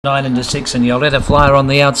9 into 6, and Yoletta Flyer on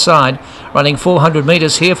the outside, running 400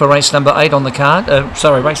 metres here for race number 8 on the card.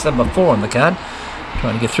 Race number 4 on the card.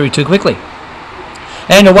 Trying to get through too quickly.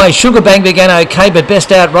 And away, Sugar Bang began okay, but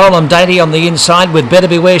best out Roland Dainty on the inside with Better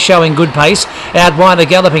Beware showing good pace. Out wider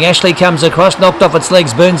galloping, Ashley comes across, knocked off its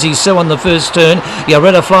legs, Burnsy Sue on the first turn.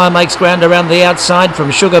 Yoretta Flyer makes ground around the outside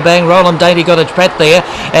from Sugar Bang. Roland Dainty got a pat there,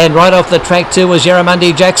 and right off the track too was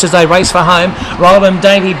Yarramundi Jacks as they race for home. Roland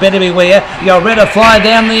Dainty, Better Beware. Yoretta Flyer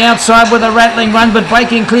down the outside with a rattling run, but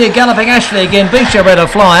breaking clear, galloping Ashley again, beats Yoretta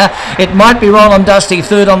Flyer. It might be Roland Dusty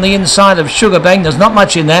third on the inside of Sugar Bang. There's not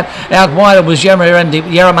much in that. Out wider was Yarramundi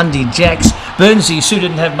Jacks. Burnsy Sue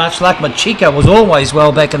didn't have much luck, but Chico was always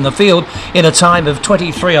well back in the field in a time of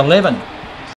 23:11.